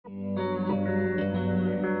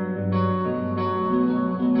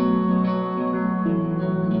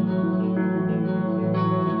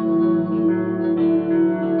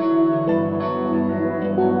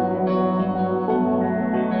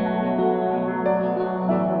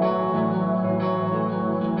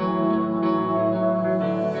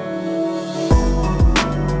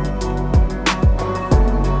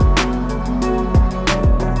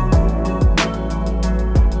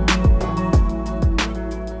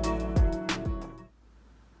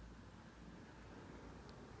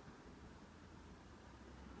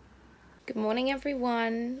Good morning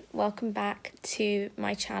everyone, welcome back to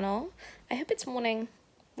my channel. I hope it's morning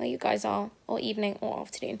where you guys are, or evening or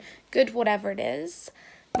afternoon, good whatever it is.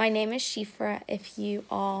 My name is Shifra if you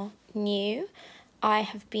are new. I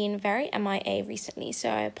have been very MIA recently, so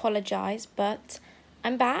I apologize, but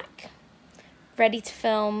I'm back, ready to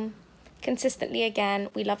film consistently again.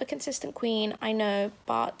 We love a consistent queen, I know,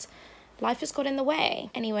 but life has got in the way.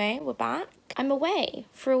 Anyway, we're back. I'm away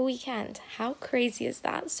for a weekend. How crazy is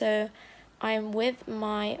that? So I'm with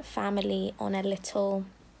my family on a little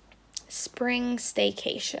spring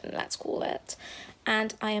staycation, let's call it.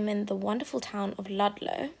 And I am in the wonderful town of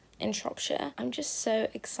Ludlow in Shropshire. I'm just so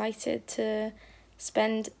excited to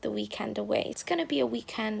spend the weekend away. It's going to be a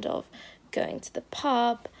weekend of going to the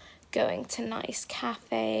pub, going to nice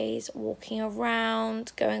cafes, walking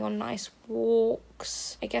around, going on nice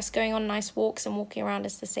walks. I guess going on nice walks and walking around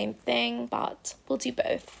is the same thing, but we'll do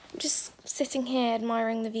both. I'm just sitting here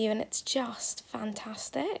admiring the view and it's just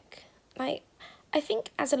fantastic. Like, I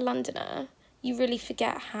think as a Londoner, you really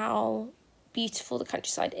forget how beautiful the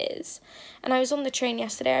countryside is. And I was on the train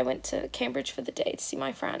yesterday. I went to Cambridge for the day to see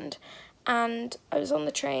my friend, and I was on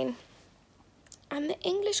the train and the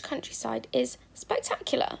English countryside is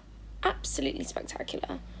spectacular. Absolutely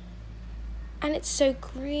spectacular. And it's so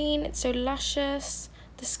green, it's so luscious,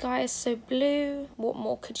 the sky is so blue. What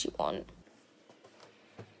more could you want?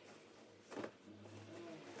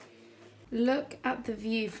 Look at the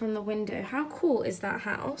view from the window. How cool is that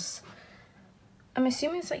house? I'm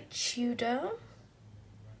assuming it's like Tudor.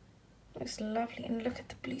 Looks lovely, and look at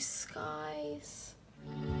the blue skies.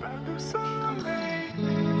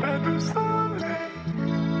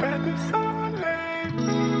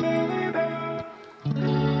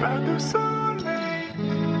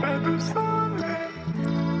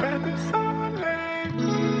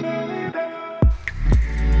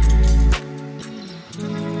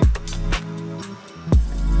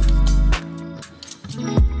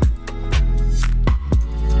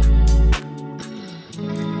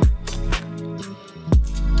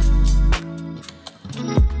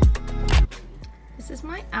 This is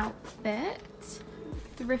my outfit.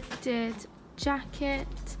 Thrifted jacket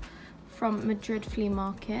from Madrid Flea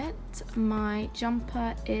Market. My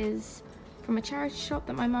jumper is from a charity shop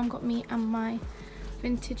that my mum got me, and my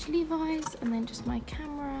vintage Levi's, and then just my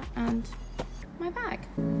camera and my bag,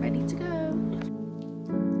 ready to go.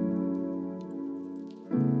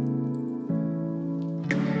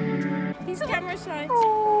 He's camera shy.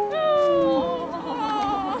 Oh.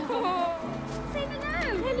 Say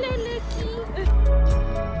hello. Hello, Loki.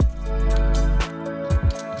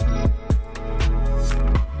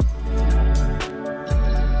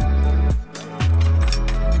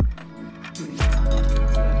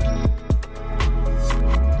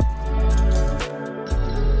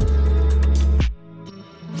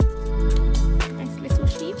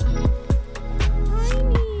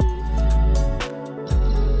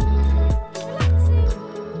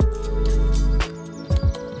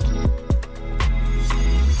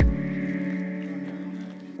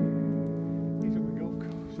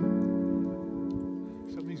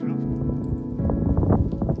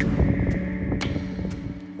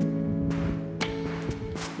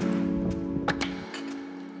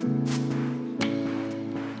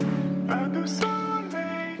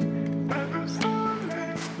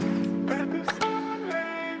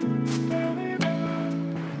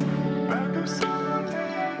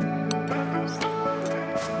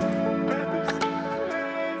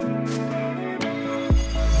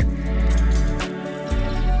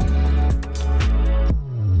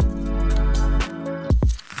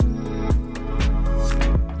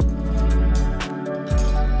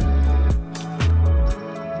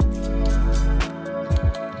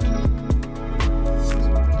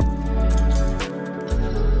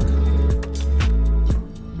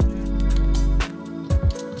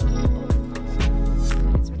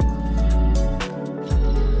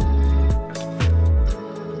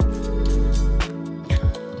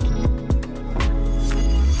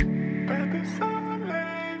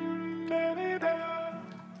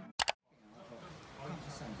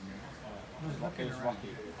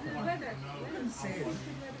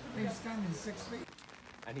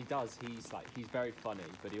 And he's very funny,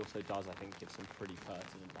 but he also does, I think, give some pretty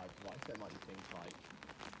pertinent advice. There might be things like...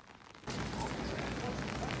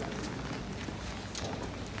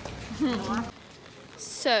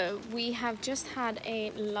 So we have just had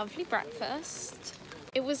a lovely breakfast.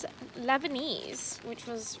 It was Lebanese, which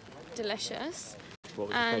was delicious. What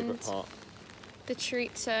was your favourite part? The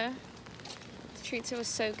chorizo treats, it was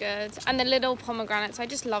so good. And the little pomegranates, I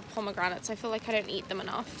just love pomegranates. I feel like I don't eat them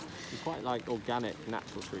enough. It's quite like organic,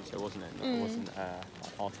 natural treats, wasn't it? It wasn't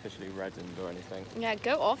artificially reddened or anything. Yeah,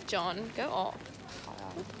 go off, John. Go off. I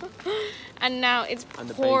am. And now it's And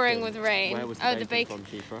the pouring bacon. with rain. Where was the bacon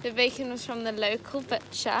from, Shifa? The bacon was from the local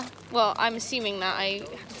butcher. Well, I'm assuming that. I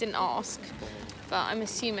didn't ask, but I'm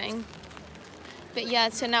assuming. But yeah,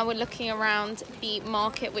 so now we're looking around the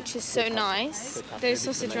market, which is so nice. Those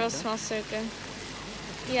sausage rolls smell so good.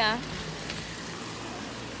 Yeah.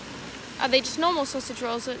 Are they just normal sausage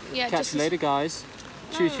rolls? Or, yeah. Catch just you later, guys.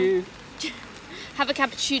 Choo choo. Have a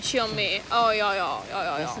cappuccino on me. Oh yeah, yeah, yeah,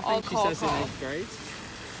 yeah. That's the Oh, thing she says in 8th grade.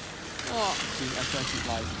 What?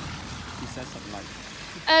 She says something like,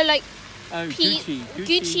 Oh, like oh, Gucci.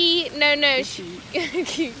 Gucci. No.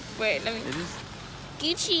 Gucci. Wait, let me. It is.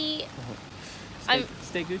 Gucci.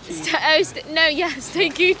 Stay Gucci. Stay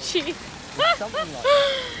Gucci. Something like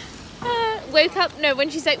that. Woke up. No, when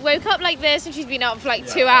she's like woke up like this, and she's been up for like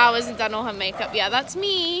 2 hours and done all her makeup. Yeah, that's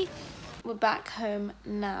me. We're back home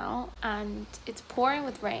now, and it's pouring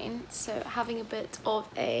with rain. So having a bit of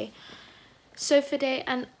a sofa day,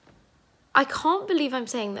 and I can't believe I'm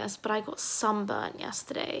saying this, but I got sunburnt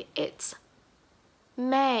yesterday. It's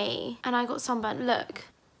May, and I got sunburnt. Look.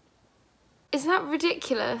 Isn't that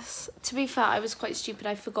ridiculous? To be fair, I was quite stupid.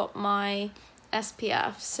 I forgot my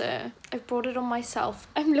SPF, so I brought it on myself.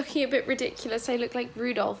 I'm looking a bit ridiculous. I look like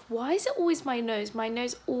Rudolph. Why is it always my nose? My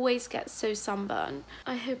nose always gets so sunburned.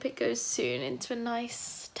 I hope it goes soon into a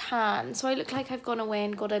nice tan. So I look like I've gone away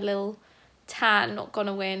and got a little tan, not gone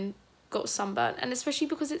away and got sunburnt. And especially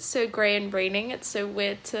because it's so grey and raining, it's so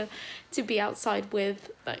weird to be outside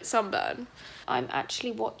with like sunburn. I'm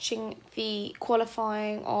actually watching the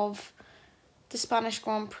qualifying of the Spanish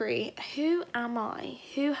Grand Prix. Who am I?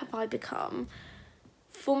 Who have I become?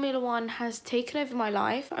 Formula One has taken over my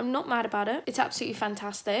life. I'm not mad about it. It's absolutely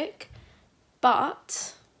fantastic.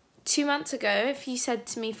 But 2 months ago, if you said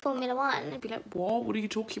to me Formula One, I'd be like, what? What are you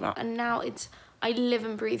talking about? And now I live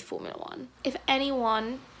and breathe Formula One. If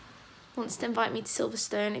anyone wants to invite me to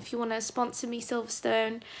Silverstone, if you want to sponsor me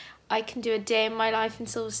Silverstone, I can do a day in my life in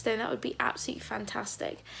Silverstone. That would be absolutely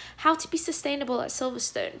fantastic. How to be sustainable at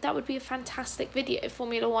Silverstone. That would be a fantastic video. If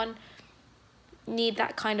Formula One need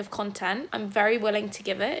that kind of content, I'm very willing to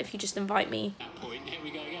give it if you just invite me. That point, here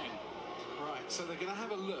we go again. Right, so they're going to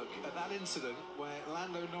have a look at that incident where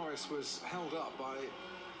Lando Norris was held up by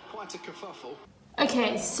quite a kerfuffle.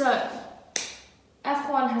 Okay, so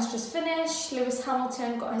F1 has just finished. Lewis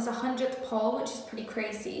Hamilton got his 100th pole, which is pretty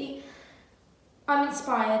crazy. I'm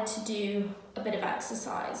inspired to do a bit of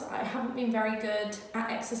exercise. I haven't been very good at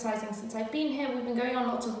exercising since I've been here. We've been going on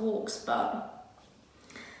lots of walks, but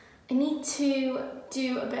I need to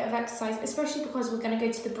do a bit of exercise, especially because we're going to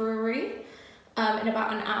go to the brewery in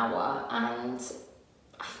about an hour, and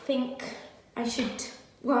I think I should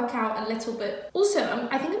work out a little bit. Also,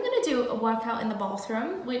 I think I'm going to do a workout in the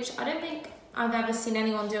bathroom, which I don't think I've ever seen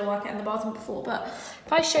anyone do a workout in the bathroom before, but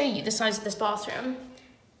if I show you the size of this bathroom,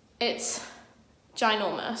 it's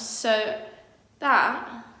ginormous. So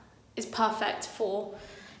that is perfect for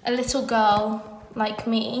a little girl like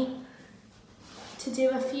me to do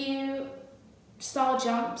a few star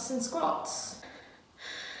jumps and squats.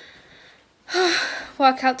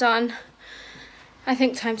 Workout done. I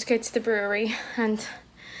think time to go to the brewery and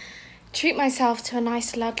treat myself to a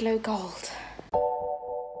nice Ludlow Gold.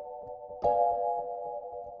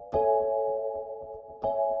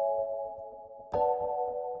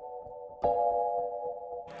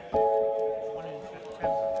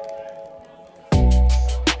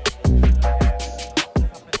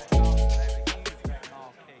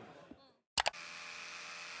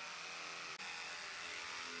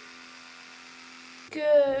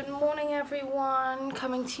 Good morning, everyone.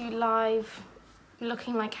 Coming to you live,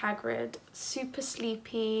 looking like Hagrid, super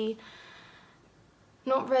sleepy,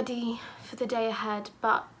 not ready for the day ahead,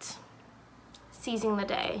 but seizing the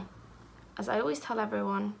day. As I always tell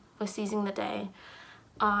everyone, we're seizing the day.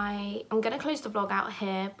 I am gonna close the vlog out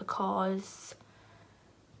here because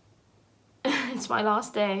it's my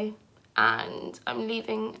last day and I'm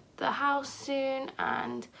leaving the house soon,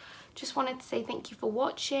 and just wanted to say thank you for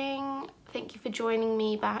watching. Thank you for joining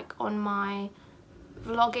me back on my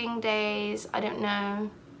vlogging days. I don't know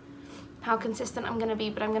how consistent I'm gonna be,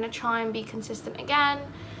 but I'm gonna try and be consistent again.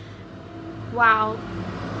 Wow,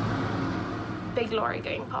 big lorry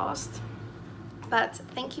going past. But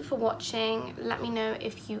thank you for watching. Let me know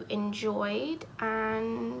if you enjoyed,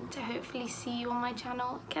 and hopefully see you on my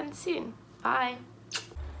channel again soon. Bye.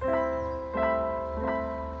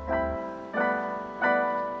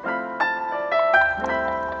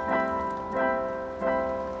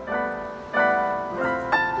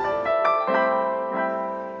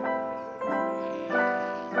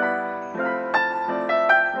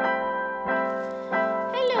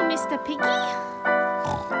 piggy.